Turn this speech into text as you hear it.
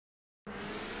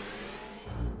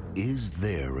Is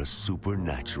there a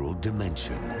supernatural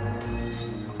dimension?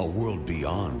 A world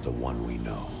beyond the one we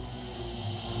know?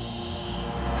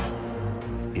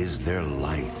 Is there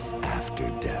life after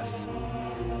death?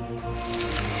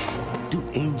 Do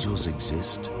angels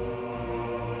exist?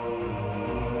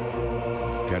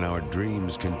 Can our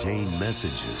dreams contain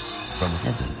messages from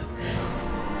heaven?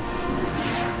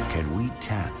 Can we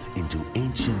tap into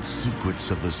ancient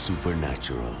secrets of the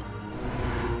supernatural?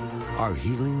 Are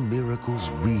healing miracles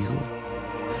real?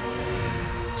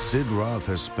 Sid Roth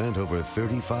has spent over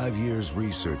 35 years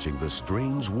researching the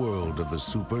strange world of the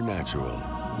supernatural.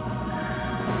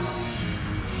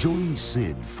 Join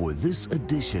Sid for this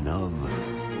edition of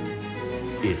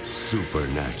It's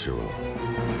Supernatural.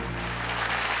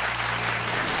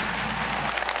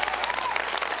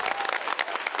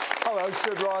 Hello,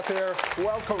 Sid Roth here.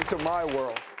 Welcome to my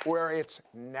world, where it's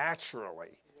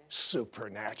naturally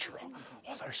supernatural.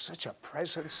 Oh, there's such a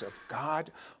presence of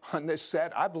God on this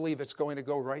set. I believe it's going to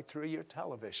go right through your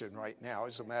television right now,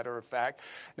 as a matter of fact.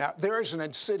 Now, there is an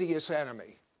insidious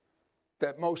enemy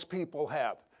that most people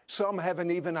have. Some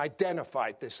haven't even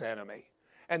identified this enemy.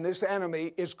 And this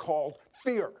enemy is called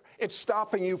fear. It's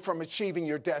stopping you from achieving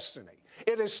your destiny.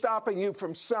 It is stopping you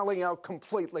from selling out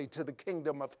completely to the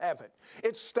kingdom of heaven.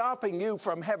 It's stopping you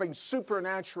from having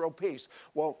supernatural peace.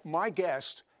 Well, my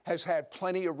guest has had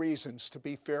plenty of reasons to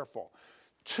be fearful.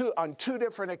 On two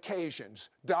different occasions,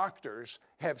 doctors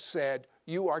have said,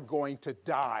 you are going to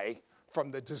die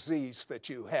from the disease that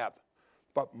you have.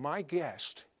 But my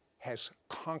guest has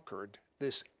conquered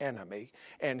this enemy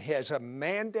and has a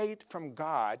mandate from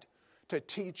God to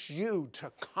teach you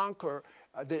to conquer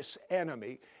this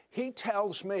enemy. He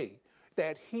tells me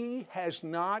that he has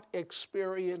not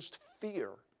experienced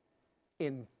fear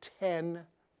in 10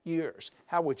 years.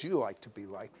 How would you like to be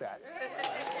like that?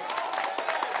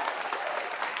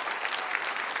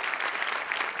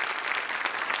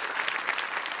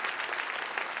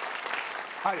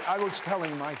 I was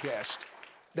telling my guest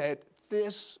that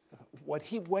what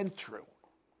he went through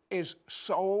is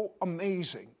so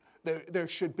amazing. There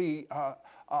should be a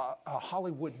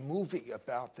Hollywood movie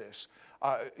about this.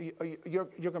 You're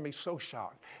going to be so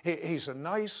shocked. He's a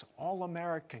nice,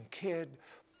 all-American kid,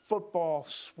 football,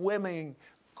 swimming,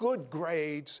 good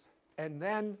grades, and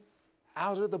then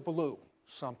out of the blue,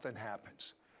 something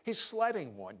happens. He's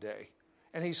sledding one day,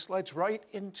 and he sleds right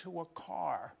into a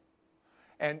car,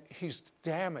 and he's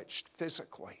damaged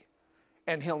physically,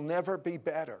 and he'll never be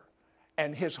better,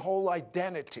 and his whole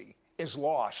identity is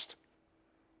lost.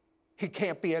 He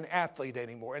can't be an athlete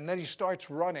anymore, and then he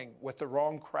starts running with the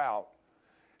wrong crowd,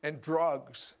 and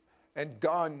drugs, and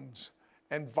guns,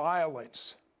 and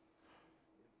violence,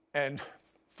 and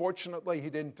fortunately, he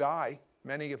didn't die.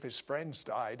 Many of his friends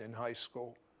died in high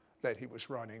school that he was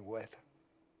running with.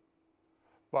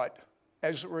 But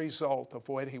as a result of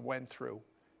what he went through,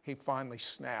 he finally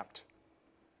snapped.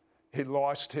 He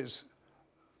lost his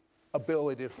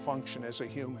ability to function as a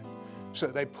human. So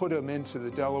they put him into the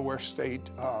Delaware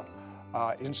State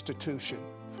Institution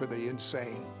for the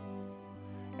Insane.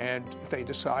 And they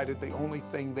decided the only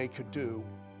thing they could do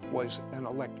was an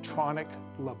electronic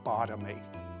lobotomy.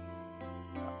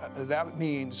 That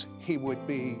means he would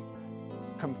be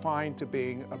confined to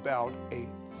being about a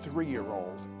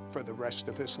 3-year-old for the rest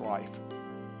of his life.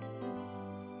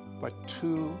 But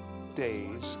 2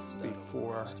 days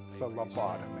before the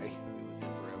lobotomy,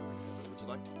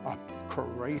 a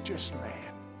courageous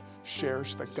man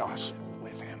shares the gospel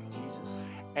with him.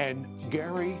 And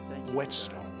Gary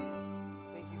Whitstone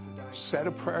said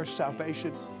a prayer of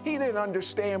salvation. He didn't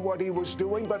understand what he was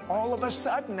doing, but all of a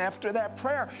sudden, after that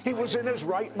prayer, he was in his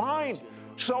right mind.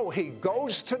 So he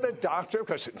goes to the doctor,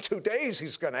 because in 2 days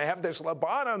he's going to have this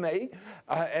lobotomy.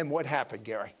 And what happened,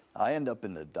 Gary? I end up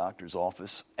in the doctor's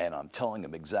office, and I'm telling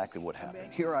him exactly what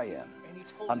happened. Here I am.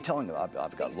 I'm telling him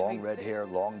I've got long red hair,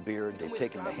 long beard. They've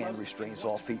taken the hand restraints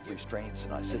off, feet restraints.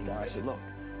 And I sit down. I said, look,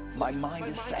 my mind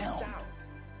is sound.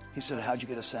 He said, how'd you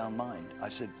get a sound mind? I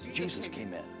said, Jesus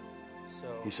came in.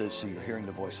 He says, so you're hearing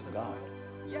the voice of God.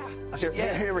 Yeah. I said,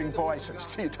 you're hearing voices.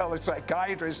 So you tell a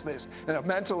psychiatrist this in a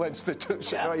mental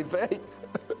institution. Yeah.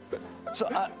 So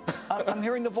I'm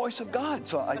hearing the voice of God.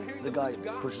 So the guy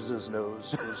pushes his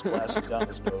glasses down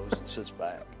his nose and sits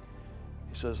back.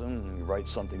 He says, he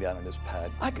writes something down on his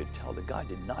pad. I could tell the guy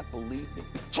did not believe me.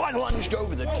 So I lunged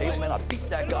over the table and I beat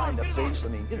that guy in the face. I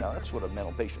mean, that's what a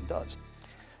mental patient does.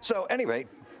 So anyway,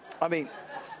 I mean,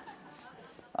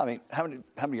 how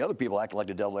many other people act like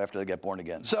the devil after they get born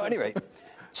again? So anyway,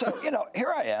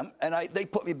 here I am, and they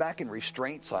put me back in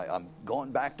restraints. I'm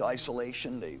going back to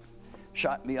isolation.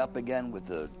 shot me up again with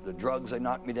the drugs they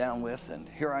knocked me down with, and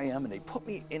here I am, and they put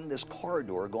me in this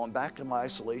corridor going back to my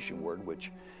isolation ward,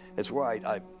 which is where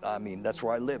I mean, that's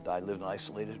where I lived. I lived in an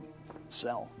isolated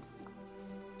cell.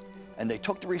 And they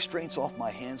took the restraints off my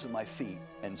hands and my feet,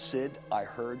 and Sid, I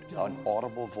heard an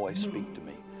audible voice speak to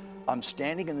me. I'm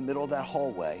standing in the middle of that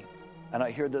hallway, and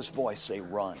I hear this voice say,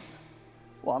 run.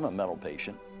 Well, I'm a mental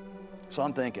patient, so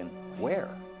I'm thinking,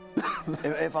 where?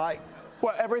 if I...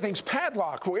 Well, everything's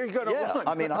padlocked. Where are you going to run?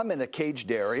 I mean, I'm in a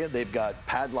caged area. They've got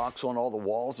padlocks on all the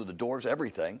walls of the doors,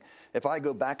 everything. If I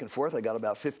go back and forth, I got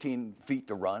about 15 feet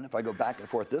to run. If I go back and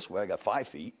forth this way, I got 5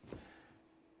 feet.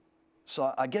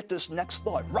 So I get this next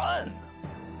thought, run!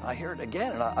 I hear it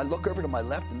again, and I look over to my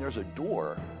left, and there's a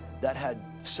door that had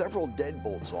several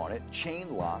deadbolts on it,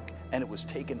 chain lock, and it was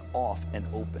taken off and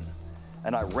open.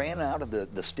 And I ran out of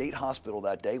the state hospital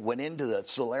that day, went into the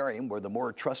solarium where the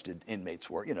more trusted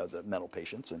inmates were, you know, the mental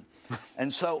patients.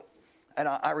 And so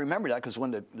I remember that because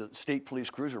when the state police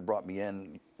cruiser brought me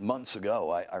in months ago,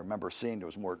 I remember seeing there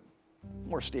was more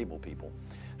stable people.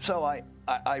 So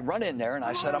I run in there and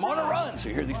I said, I'm on a run. So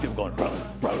you hear these people going, run,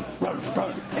 run, run,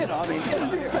 run. You know, I mean,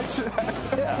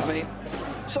 yeah, I mean,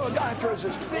 so a guy throws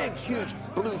this big, huge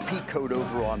blue pea coat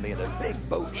over on me and a big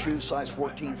boat shoe, size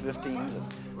 14, 15s, and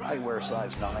I wear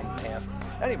size 9.5.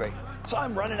 Anyway, so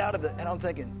I'm running out of and I'm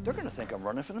thinking, they're going to think I'm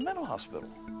running from the mental hospital.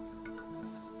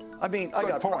 I mean, I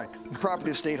got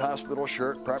property of state hospital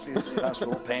shirt, property of state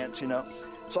hospital pants, you know.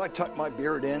 So I tuck my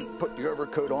beard in, put the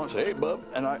overcoat on, say, hey, bub,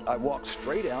 and I walk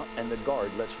straight out, and the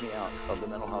guard lets me out of the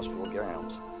mental hospital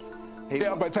grounds.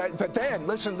 Yeah, but then,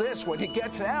 listen to this. When he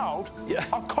gets out,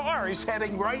 a car is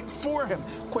heading right for him.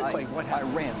 Quickly, what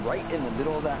happened? I ran right in the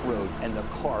middle of that road, and the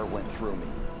car went through me.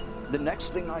 The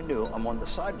next thing I knew, I'm on the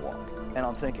sidewalk, and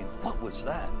I'm thinking, what was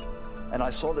that? And I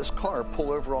saw this car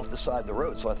pull over off the side of the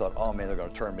road, so I thought, oh, man, they're going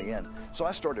to turn me in. So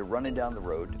I started running down the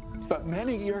road. But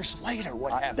many years later,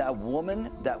 what happened? That woman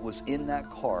that was in that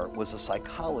car was a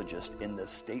psychologist in the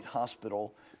state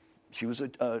hospital. She was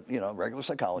a regular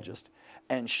psychologist,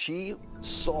 and she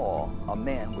saw a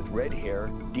man with red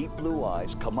hair, deep blue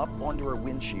eyes, come up onto her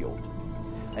windshield,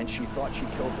 and she thought she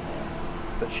killed the man.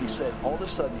 But she said all of a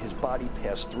sudden his body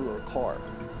passed through her car,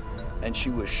 and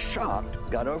she was shocked,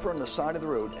 got over on the side of the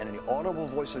road, and an audible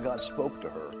voice of God spoke to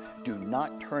her, do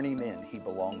not turn him in, he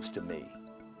belongs to me.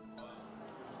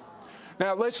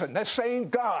 Now listen, that same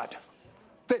God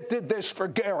that did this for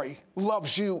Gary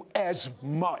loves you as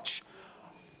much.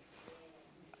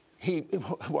 He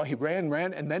ran,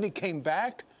 and then he came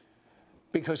back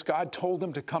because God told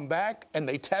him to come back, and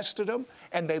they tested him,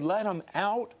 and they let him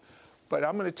out. But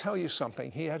I'm going to tell you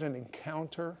something. He had an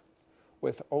encounter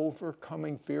with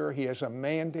overcoming fear. He has a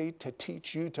mandate to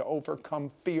teach you to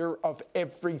overcome fear of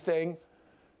everything.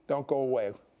 Don't go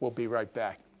away. We'll be right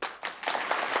back.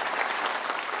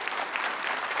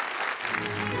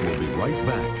 We'll be right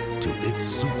back to It's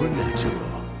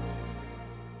Supernatural.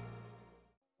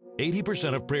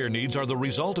 80% of prayer needs are the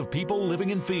result of people living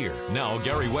in fear. Now,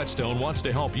 Gary Whetstone wants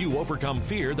to help you overcome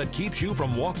fear that keeps you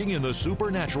from walking in the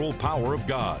supernatural power of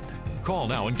God. Call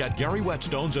now and get Gary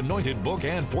Whetstone's anointed book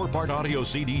and 4-part audio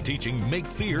CD teaching, Make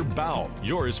Fear Bow.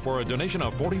 Yours for a donation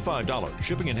of $45.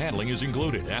 Shipping and handling is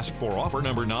included. Ask for offer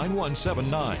number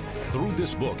 9179. Through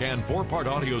this book and 4-part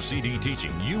audio CD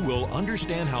teaching, you will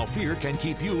understand how fear can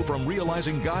keep you from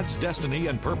realizing God's destiny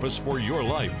and purpose for your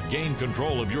life. Gain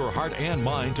control of your heart and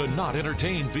mind to not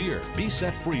entertain fear. Be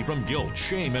set free from guilt,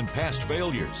 shame, and past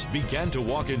failures. Begin to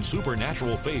walk in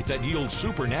supernatural faith that yields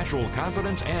supernatural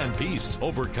confidence and peace.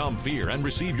 Overcome fear and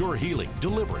receive your healing,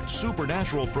 deliverance,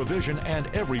 supernatural provision, and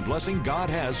every blessing God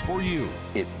has for you.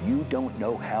 If you don't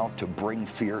know how to bring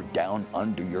fear down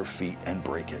under your feet and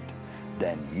break it,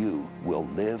 then you will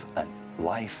live a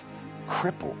life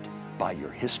crippled by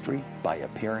your history, by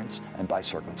appearance, and by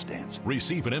circumstance.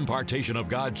 Receive an impartation of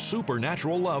God's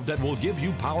supernatural love that will give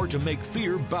you power to make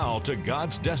fear bow to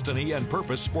God's destiny and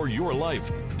purpose for your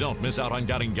life. Don't miss out on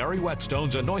getting Gary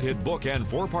Whetstone's anointed book and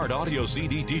 4-part audio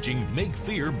CD teaching, Make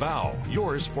Fear Bow.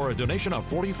 Yours for a donation of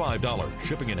 $45.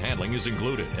 Shipping and handling is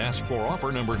included. Ask for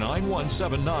offer number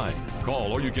 9179.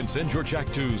 Call or you can send your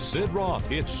check to Sid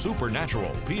Roth. It's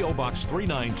Supernatural. P.O. Box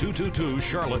 39222,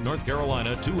 Charlotte, North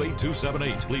Carolina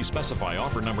 28278. Please specify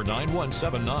offer number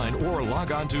 9179 or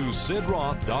log on to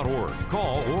sidroth.org.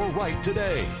 Call or write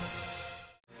today.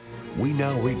 We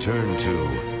now return to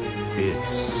It's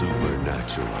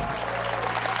Supernatural.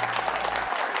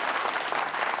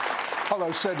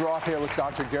 Hello, Sid Roth here with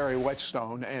Dr. Gary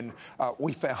Whetstone, and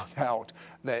we found out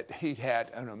that he had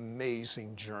an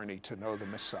amazing journey to know the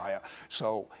Messiah.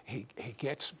 So he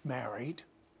gets married,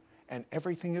 and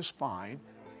everything is fine,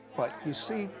 but you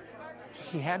see,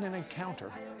 he had an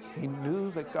encounter. He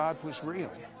knew that God was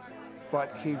real,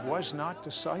 but he was not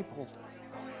discipled.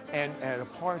 And at a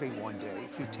party one day,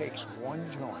 he takes one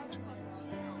joint,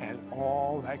 and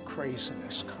all that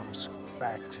craziness comes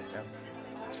back to him.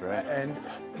 That's right. And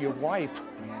your wife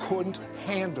couldn't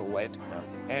handle it,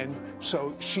 and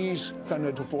so she's going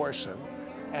to divorce him.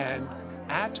 And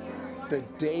at the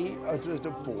day of the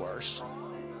divorce,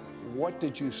 what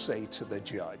did you say to the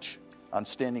judge? I'm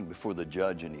standing before the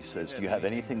judge, and he says, "Do you have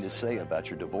anything to say about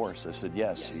your divorce?" I said,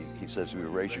 "Yes." He says, "Will you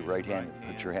raise your right hand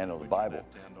and put your hand on the Bible?"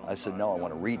 I said, "No, I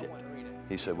want to read it."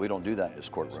 He said, "We don't do that in this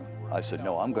courtroom." I said,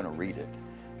 "No, I'm going to read it."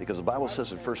 Because the Bible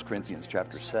says in 1 Corinthians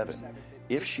chapter 7,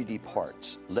 if she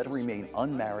departs, let her remain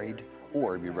unmarried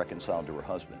or be reconciled to her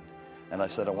husband. And I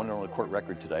said, I want to know the court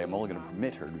record today. I'm only going to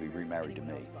permit her to be remarried to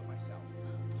me.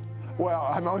 Well,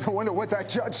 I wonder what that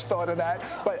judge thought of that.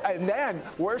 And then,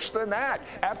 worse than that,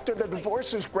 after the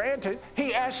divorce is granted,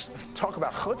 he asked, talk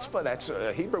about chutzpah, that's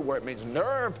a Hebrew word, means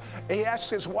nerve. He asked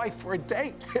his wife for a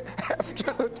date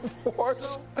after the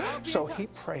divorce. So he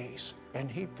prays and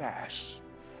he fasts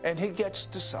and he gets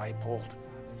discipled.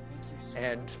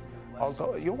 And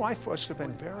although your wife must have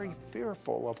been very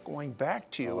fearful of going back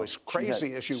to you, as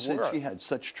crazy as you were. She had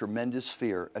such tremendous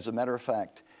fear. As a matter of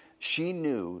fact, she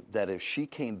knew that if she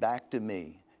came back to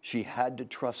me, she had to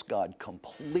trust God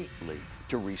completely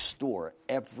to restore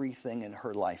everything in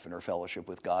her life and her fellowship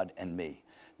with God and me.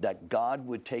 That God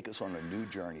would take us on a new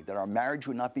journey, that our marriage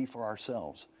would not be for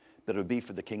ourselves, but it would be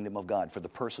for the kingdom of God, for the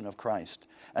person of Christ.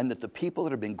 And that the people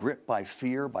that have been gripped by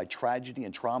fear, by tragedy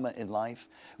and trauma in life,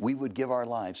 we would give our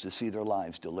lives to see their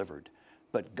lives delivered.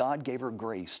 But God gave her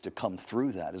grace to come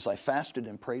through that. As I fasted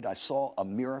and prayed, I saw a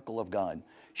miracle of God.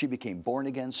 She became born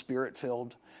again,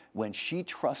 spirit-filled. When she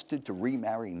trusted to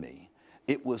remarry me,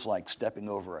 it was like stepping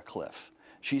over a cliff.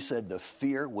 She said the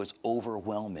fear was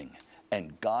overwhelming,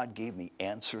 and God gave me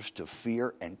answers to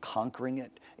fear and conquering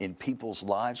it in people's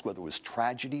lives, whether it was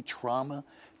tragedy, trauma,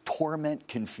 torment,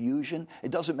 confusion. It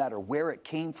doesn't matter where it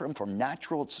came from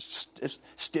natural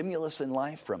stimulus in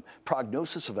life, from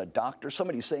prognosis of a doctor,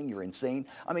 somebody saying you're insane.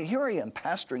 I mean, here I am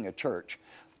pastoring a church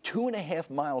 2.5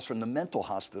 miles from the mental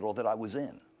hospital that I was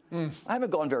in. I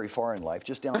haven't gone very far in life,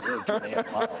 just down there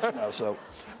 2.5 miles. You know, so.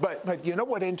 But you know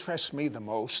what interests me the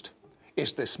most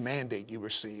is this mandate you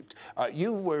received.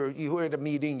 You were at a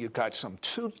meeting, you got some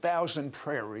 2,000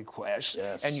 prayer requests,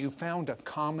 yes. And you found a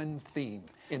common theme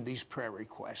in these prayer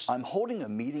requests. I'm holding a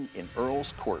meeting in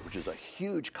Earl's Court, which is a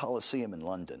huge coliseum in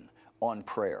London, on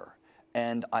prayer.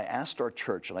 And I asked our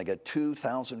church, and I got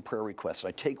 2,000 prayer requests.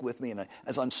 I take with me, and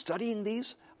as I'm studying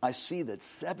these, I see that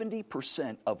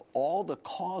 70% of all the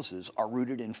causes are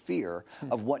rooted in fear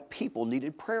of what people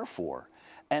needed prayer for.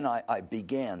 And I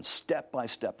began step by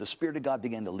step. The Spirit of God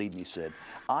began to lead me, said,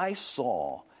 I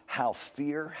saw how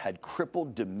fear had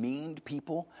crippled, demeaned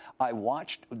people. I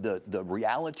watched the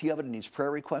reality of it in these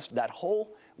prayer requests. That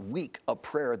whole week of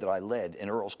prayer that I led in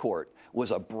Earl's Court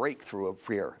was a breakthrough of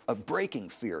prayer, of breaking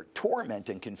fear, torment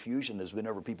and confusion that's been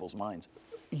over people's minds.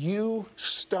 You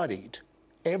studied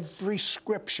every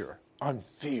scripture on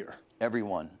fear.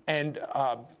 Everyone. And,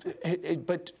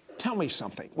 but tell me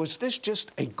something. Was this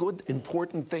just a good,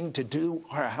 important thing to do,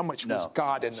 or how much was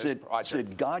God in this project?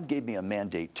 Sid, God gave me a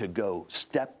mandate to go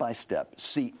step by step,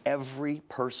 see every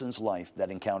person's life that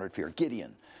encountered fear.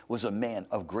 Gideon was a man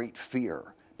of great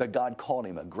fear, but God called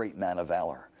him a great man of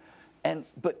valor.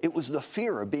 But it was the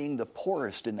fear of being the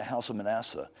poorest in the house of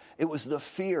Manasseh. It was the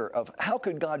fear of, how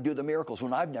could God do the miracles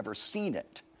when I've never seen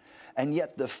it? And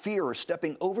yet the fear of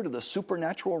stepping over to the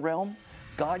supernatural realm,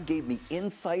 God gave me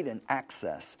insight and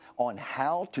access on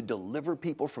how to deliver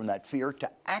people from that fear to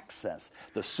access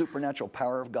the supernatural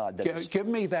power of God. Give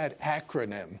me that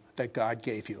acronym that God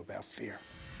gave you about fear.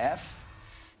 F,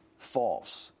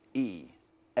 false. E,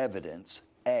 evidence.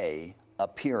 A,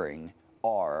 appearing.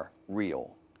 R,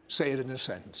 real. Say it in a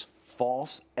sentence.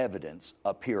 False evidence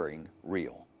appearing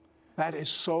real. That is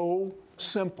so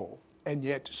simple and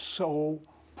yet so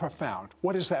profound.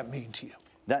 What does that mean to you?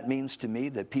 That means to me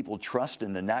that people trust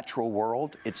in the natural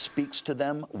world. It speaks to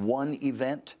them one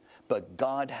event, but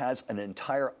God has an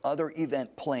entire other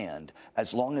event planned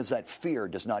as long as that fear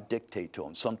does not dictate to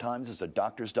them. Sometimes it's a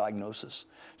doctor's diagnosis.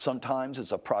 Sometimes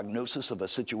it's a prognosis of a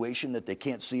situation that they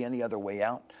can't see any other way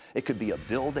out. It could be a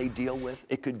bill they deal with.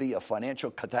 It could be a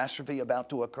financial catastrophe about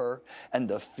to occur. And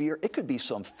the fear, it could be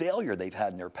some failure they've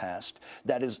had in their past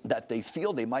that they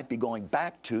feel they might be going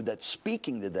back to, that's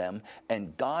speaking to them.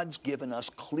 And God's given us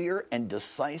clear and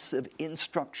decisive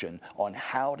instruction on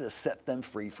how to set them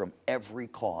free from every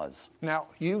cause. Now,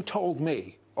 you told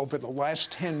me over the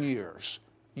last 10 years,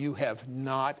 you have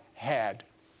not had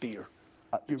fear.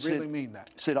 You really mean that?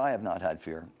 Sid, I have not had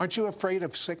fear. Aren't you afraid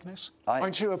of sickness?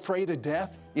 Aren't you afraid of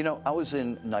death? You know, I was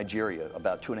in Nigeria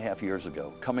about 2.5 years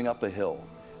ago, coming up a hill,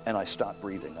 and I stopped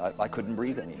breathing. I couldn't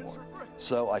breathe anymore.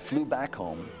 So I flew back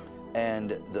home,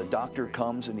 and the doctor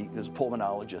comes, and he's a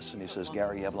pulmonologist, and he says,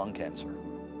 Gary, you have lung cancer.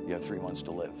 You have 3 months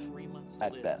to live,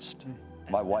 at best.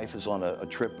 My wife is on a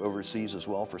trip overseas as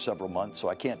well for several months, so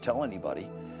I can't tell anybody.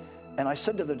 And I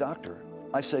said to the doctor,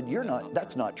 I said,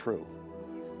 that's not true.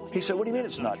 He said, what do you mean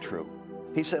it's not true?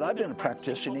 He said, I've been a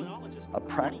practicing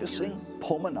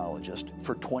pulmonologist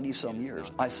for 20-some years.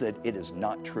 I said, it is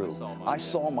not true. I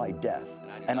saw my death,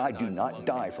 and I do not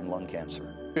die from lung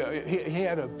cancer. Yeah, he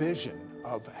had a vision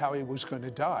of how he was going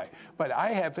to die. But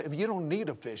you don't need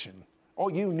a vision.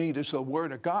 All you need is the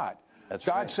Word of God. That's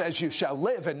God right. says you shall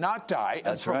live and not die, and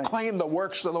That's right. proclaim the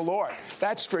works of the Lord.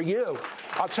 That's for you.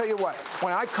 I'll tell you what,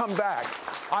 when I come back,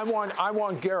 I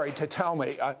want Gary to tell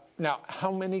me, now,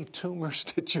 how many tumors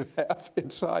did you have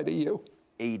inside of you?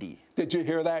 80. Did you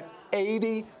hear that?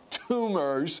 80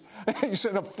 tumors. He's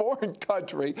in a foreign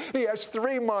country. He has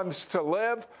 3 months to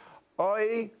live.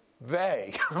 Oy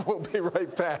vey. We'll be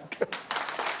right back.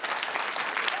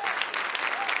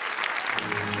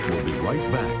 We'll be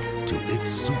right back to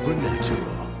It's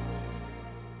Supernatural.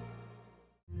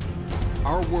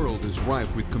 Our world is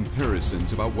rife with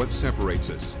comparisons about what separates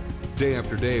us. Day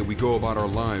after day, we go about our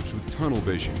lives with tunnel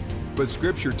vision. But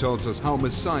Scripture tells us how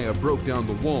Messiah broke down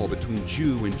the wall between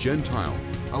Jew and Gentile,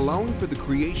 allowing for the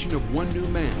creation of one new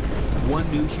man,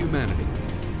 one new humanity.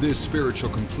 This spiritual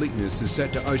completeness is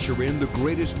set to usher in the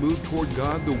greatest move toward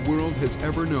God the world has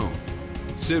ever known.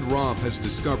 Sid Roth has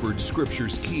discovered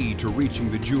Scripture's key to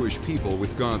reaching the Jewish people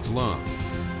with God's love.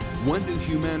 One new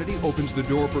humanity opens the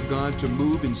door for God to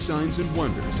move in signs and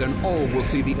wonders, and all will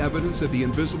see the evidence of the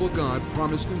invisible God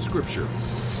promised in Scripture.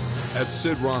 At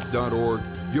sidroth.org,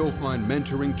 you'll find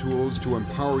mentoring tools to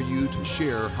empower you to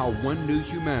share how one new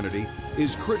humanity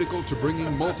is critical to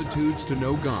bringing multitudes to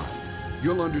know God.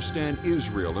 You'll understand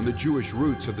Israel and the Jewish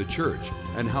roots of the church,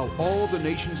 and how all the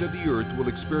nations of the earth will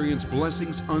experience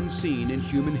blessings unseen in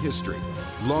human history.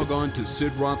 Log on to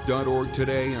sidroth.org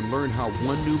today and learn how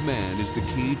one new man is the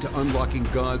key to unlocking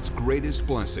God's greatest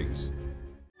blessings.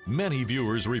 Many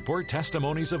viewers report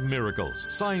testimonies of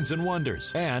miracles, signs and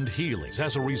wonders, and healings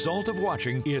as a result of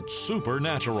watching It's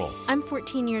Supernatural. I'm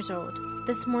 14 years old.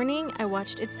 This morning, I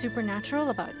watched It's Supernatural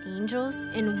about angels,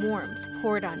 and warmth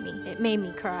poured on me. It made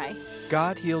me cry.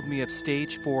 God healed me of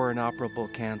stage 4 inoperable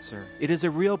cancer. It is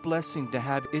a real blessing to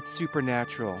have It's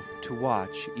Supernatural to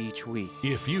watch each week.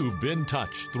 If you've been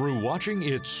touched through watching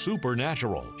It's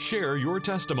Supernatural, share your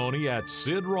testimony at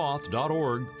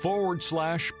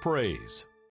sidroth.org/praise.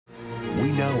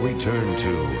 We now return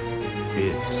to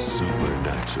It's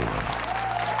Supernatural.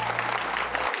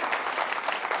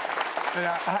 And,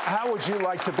 how would you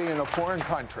like to be in a foreign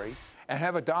country and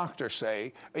have a doctor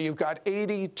say, you've got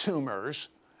 80 tumors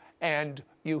and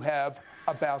you have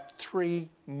about 3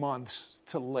 months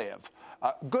to live?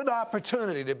 Good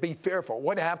opportunity to be fearful.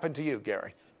 What happened to you,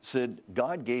 Gary? Sid,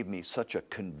 God gave me such a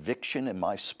conviction in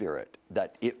my spirit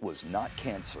that it was not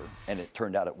cancer, and it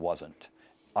turned out it wasn't.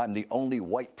 I'm the only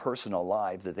white person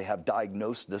alive that they have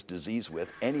diagnosed this disease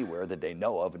with anywhere that they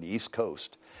know of in the East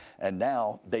Coast. And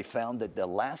now they found that the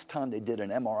last time they did an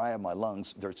MRI of my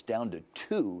lungs, it's down to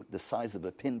 2 the size of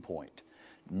a pinpoint.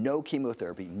 No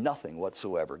chemotherapy, nothing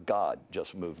whatsoever. God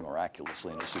just moved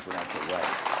miraculously in a supernatural way.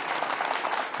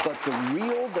 But the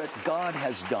real that God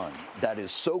has done that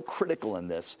is so critical in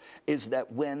this is that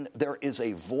when there is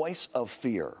a voice of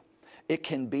fear, it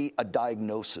can be a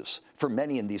diagnosis for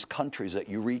many in these countries that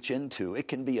you reach into. It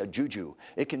can be a juju.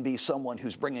 It can be someone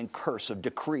who's bringing curse of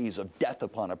decrees of death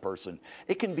upon a person.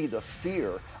 It can be the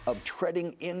fear of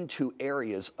treading into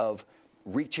areas of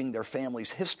reaching their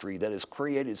family's history that has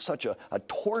created such a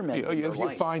torment in their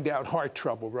life. You find out heart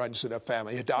trouble runs in a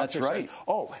family. A doctor That's right.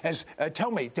 says, tell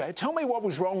me what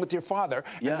was wrong with your father.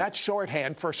 Yeah. And that's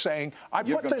shorthand for saying, I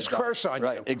put this curse on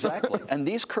you. you. Exactly. And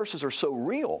these curses are so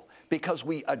real because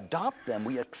we adopt them,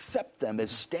 we accept them as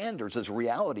standards, as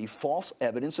reality, false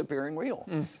evidence appearing real.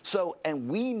 So, and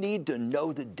we need to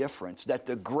know the difference, that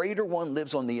the greater one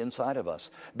lives on the inside of us,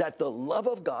 that the love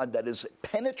of God that has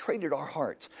penetrated our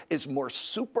hearts is more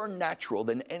supernatural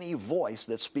than any voice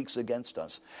that speaks against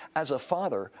us. As a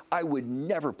father, I would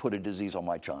never put a disease on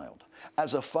my child.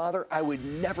 As a father, I would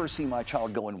never see my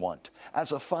child go and want.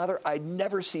 As a father, I'd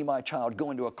never see my child go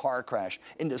into a car crash,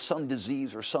 into some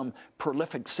disease or some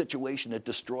prolific situation that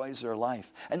destroys their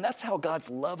life. And that's how God's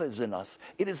love is in us.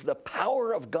 It is the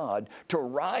power of God to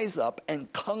rise up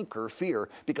and conquer fear,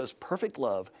 because perfect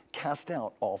love casts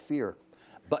out all fear.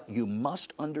 But you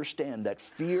must understand that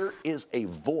fear is a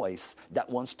voice that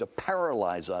wants to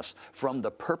paralyze us from the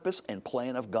purpose and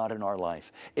plan of God in our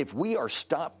life. If we are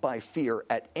stopped by fear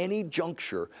at any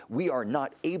juncture, we are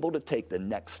not able to take the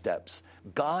next steps.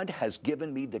 God has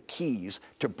given me the keys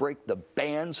to break the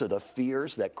bands of the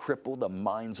fears that cripple the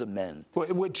minds of men.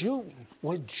 Would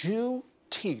you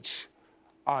teach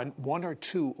on one or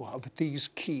two of these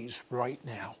keys right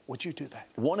now? Would you do that?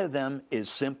 One of them is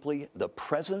simply the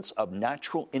presence of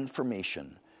natural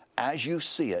information as you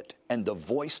see it and the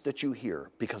voice that you hear,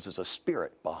 because there's a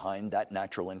spirit behind that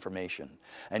natural information.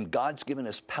 And God's given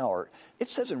us power. It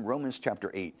says in Romans chapter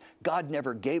 8, God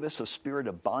never gave us a spirit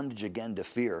of bondage again to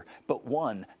fear, but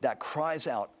one that cries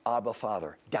out, Abba,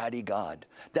 Father, Daddy God,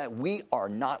 that we are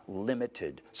not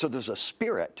limited. So there's a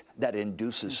spirit that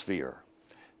induces fear.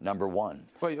 Number one.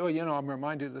 Well, I'm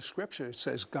reminded of the scripture. It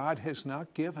says God has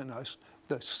not given us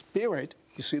the spirit,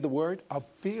 you see the word, of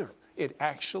fear. It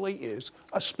actually is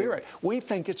a spirit. We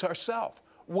think it's ourselves.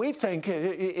 We think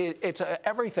it's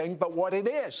everything but what it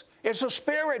is. It's a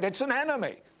spirit. It's an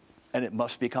enemy. And it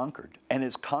must be conquered. And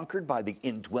it's conquered by the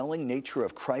indwelling nature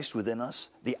of Christ within us,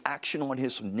 the action on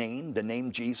his name, the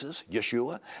name Jesus,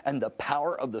 Yeshua, and the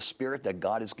power of the Spirit that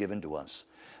God has given to us.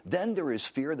 Then there is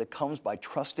fear that comes by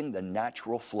trusting the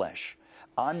natural flesh.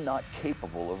 I'm not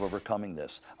capable of overcoming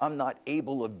this. I'm not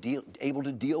able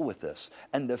to deal with this.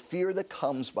 And the fear that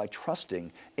comes by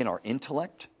trusting in our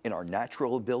intellect, in our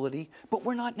natural ability. But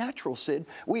we're not natural, Sid.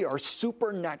 We are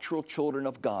supernatural children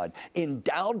of God,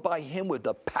 endowed by him with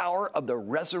the power of the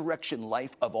resurrection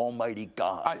life of Almighty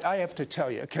God. I have to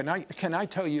tell you, can I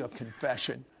tell you a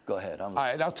confession? Go ahead. All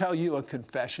right, I'll tell you a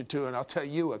confession too, and I'll tell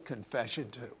you a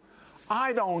confession too.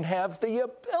 I don't have the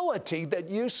ability that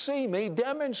you see me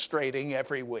demonstrating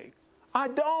every week. I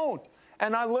don't.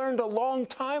 And I learned a long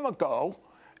time ago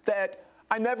that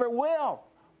I never will.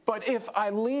 But if I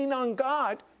lean on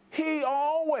God, he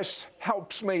always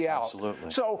helps me out.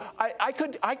 Absolutely. So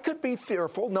I could be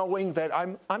fearful knowing that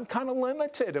I'm kind of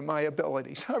limited in my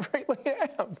abilities. I really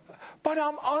am. But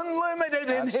I'm unlimited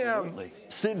in Absolutely. him.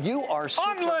 Sid, you are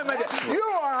unlimited. You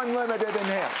are unlimited in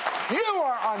him. You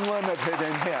are unlimited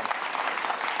in him.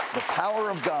 The power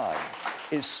of God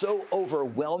is so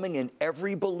overwhelming in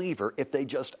every believer if they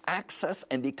just access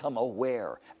and become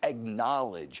aware,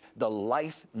 acknowledge the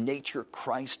life, nature,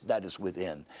 Christ that is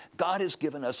within. God has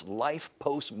given us life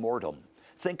post-mortem.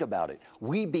 Think about it.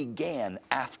 We began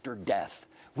after death.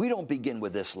 We don't begin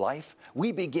with this life.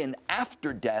 We begin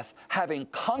after death, having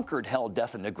conquered hell,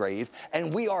 death, and the grave,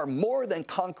 and we are more than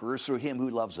conquerors through him who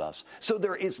loves us. So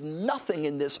there is nothing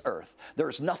in this earth.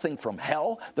 There's nothing from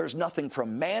hell. There's nothing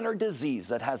from man or disease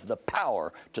that has the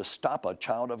power to stop a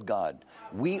child of God.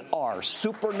 We are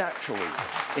supernaturally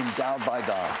endowed by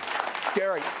God.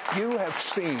 Gary, you have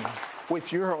seen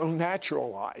with your own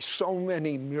natural eyes so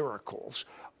many miracles.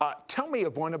 Tell me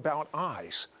of one about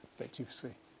eyes that you've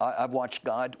seen. I've watched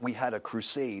God. We had a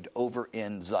crusade over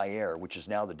in Zaire, which is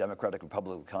now the Democratic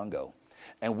Republic of Congo.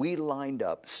 And we lined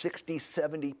up 60,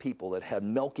 70 people that had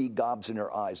milky gobs in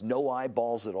their eyes, no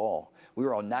eyeballs at all. We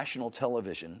were on national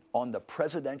television on the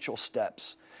presidential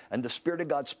steps. And the Spirit of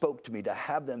God spoke to me to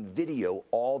have them video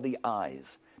all the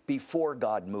eyes before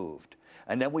God moved.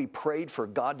 And then we prayed for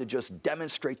God to just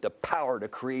demonstrate the power to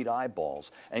create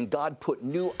eyeballs. And God put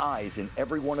new eyes in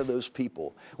every one of those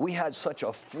people. We had such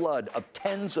a flood of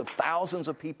tens of thousands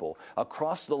of people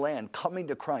across the land coming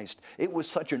to Christ. It was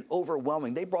such an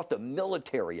overwhelming. They brought the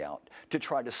military out to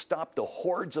try to stop the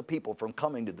hordes of people from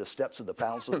coming to the steps of the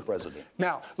palace of the president.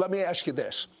 Now, let me ask you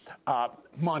this.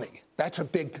 Money. That's a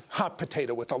big hot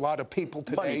potato with a lot of people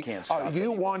today. Money can't stop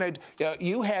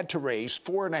you had to raise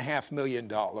 $4.5 million.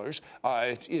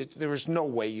 There was no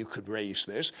way you could raise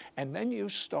this. And then you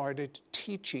started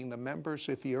teaching the members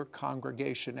of your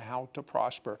congregation how to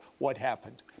prosper. What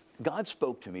happened? God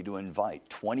spoke to me to invite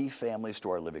 20 families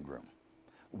to our living room.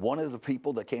 One of the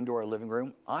people that came to our living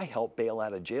room, I helped bail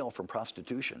out of jail from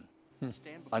prostitution.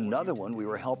 Another one, we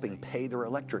were helping pay their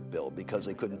electric bill because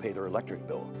they couldn't pay their electric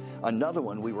bill. Another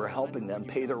one, we were helping them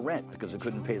pay their rent because they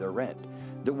couldn't pay their rent.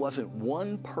 There wasn't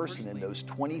one person in those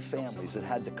 20 families that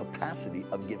had the capacity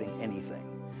of giving anything.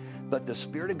 But the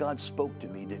Spirit of God spoke to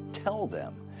me to tell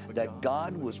them that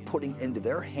God was putting into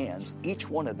their hands, each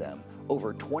one of them,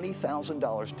 over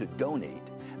 $20,000 to donate,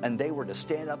 and they were to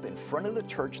stand up in front of the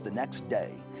church the next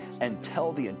day and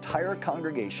tell the entire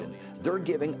congregation they're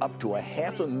giving up to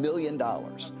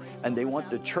 $500,000, and they want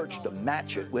the church to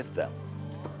match it with them.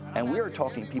 And we are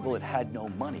talking people that had no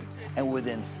money. And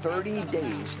within 30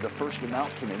 days, the first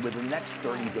amount came in. Within the next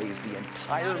 30 days, the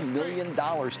entire $1 million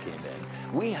came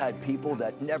in. We had people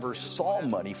that never saw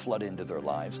money flood into their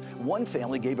lives. One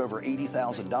family gave over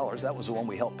 $80,000. That was the one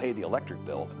we helped pay the electric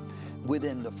bill.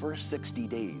 Within the first 60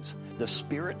 days, the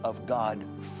Spirit of God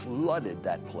flooded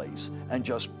that place and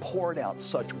just poured out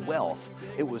such wealth.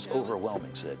 It was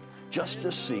overwhelming, Sid. Just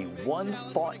to see one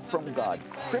thought from God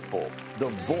cripple the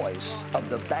voice of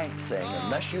the bank saying,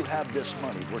 unless you have this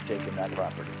money, we're taking that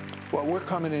property. Well, we're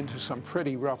coming into some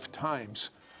pretty rough times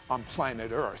on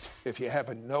planet Earth, if you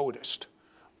haven't noticed.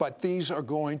 But these are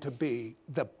going to be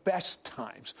the best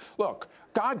times. Look,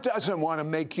 God doesn't want to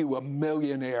make you a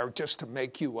millionaire just to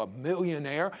make you a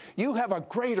millionaire. You have a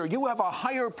greater, you have a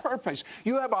higher purpose.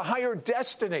 You have a higher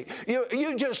destiny.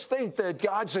 You just think that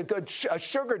God's a good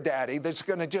sugar daddy that's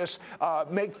going to just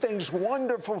make things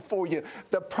wonderful for you.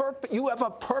 You have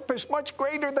a purpose much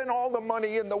greater than all the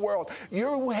money in the world.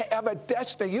 You have a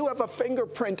destiny. You have a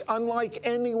fingerprint unlike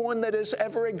anyone that has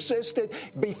ever existed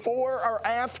before or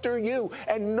after you.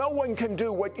 And no one can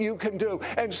do what you can do.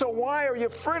 And so why are you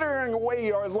frittering away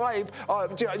your life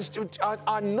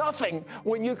on nothing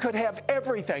when you could have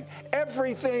everything?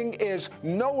 Everything is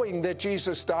knowing that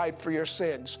Jesus died for your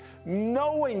sins,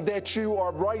 knowing that you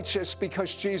are righteous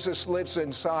because Jesus lives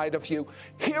inside of you,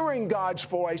 hearing God's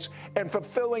voice and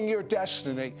fulfilling your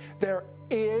destiny. There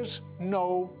is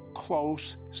no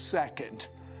close second.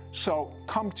 So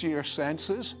come to your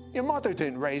senses. Your mother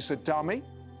didn't raise a dummy.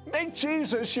 Make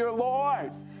Jesus your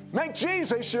Lord. Make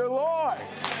Jesus your Lord.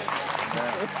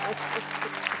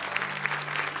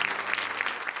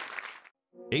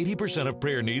 80% of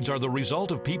prayer needs are the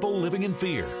result of people living in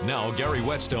fear. Now, Gary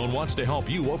Whetstone wants to help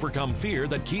you overcome fear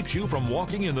that keeps you from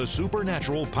walking in the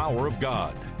supernatural power of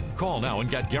God. Call now and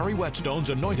get Gary Whetstone's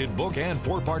anointed book and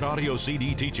 4-part audio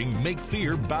CD teaching, Make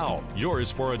Fear Bow.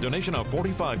 Yours for a donation of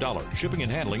 $45. Shipping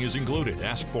and handling is included.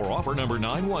 Ask for offer number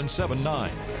 9179.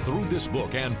 Through this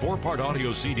book and 4-part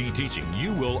audio CD teaching,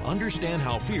 you will understand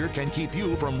how fear can keep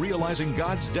you from realizing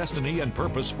God's destiny and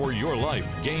purpose for your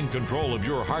life. Gain control of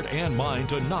your heart and mind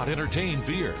to not entertain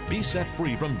fear. Be set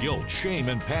free from guilt, shame,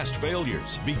 and past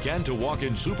failures. Begin to walk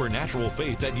in supernatural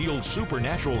faith that yields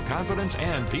supernatural confidence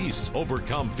and peace.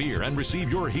 Overcome fear and receive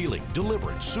your healing,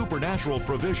 deliverance, supernatural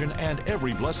provision, and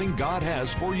every blessing God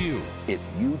has for you. If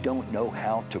you don't know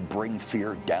how to bring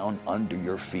fear down under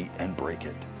your feet and break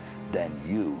it, then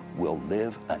you will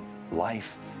live a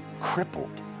life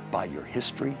crippled by your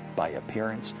history, by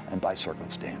appearance, and by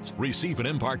circumstance. Receive an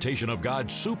impartation of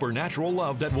God's supernatural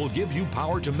love that will give you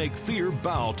power to make fear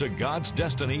bow to God's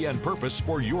destiny and purpose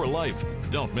for your life.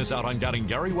 Don't miss out on getting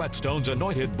Gary Whetstone's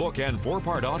anointed book and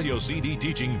 4-part audio CD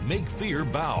teaching, Make Fear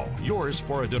Bow. Yours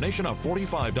for a donation of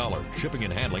 $45. Shipping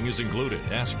and handling is included.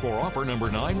 Ask for offer number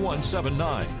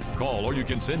 9179. Call or you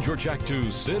can send your check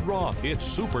to Sid Roth. It's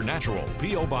Supernatural.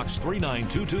 P.O. Box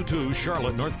 39222,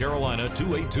 Charlotte, North Carolina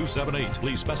 28278.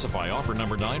 Please specify offer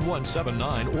number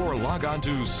 9179 or log on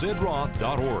to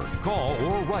sidroth.org. Call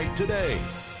or write today.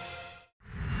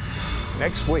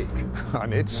 Next week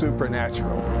on It's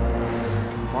Supernatural,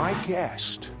 my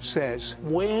guest says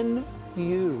when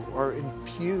you are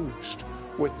infused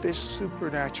with this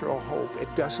supernatural hope,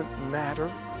 it doesn't matter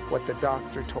what the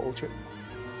doctor told you.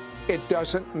 It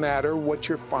doesn't matter what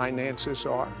your finances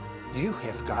are. You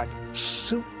have got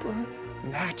supernatural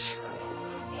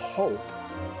hope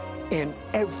in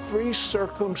every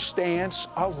circumstance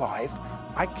of life.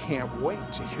 I can't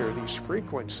wait to hear these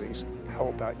frequencies. How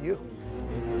about you?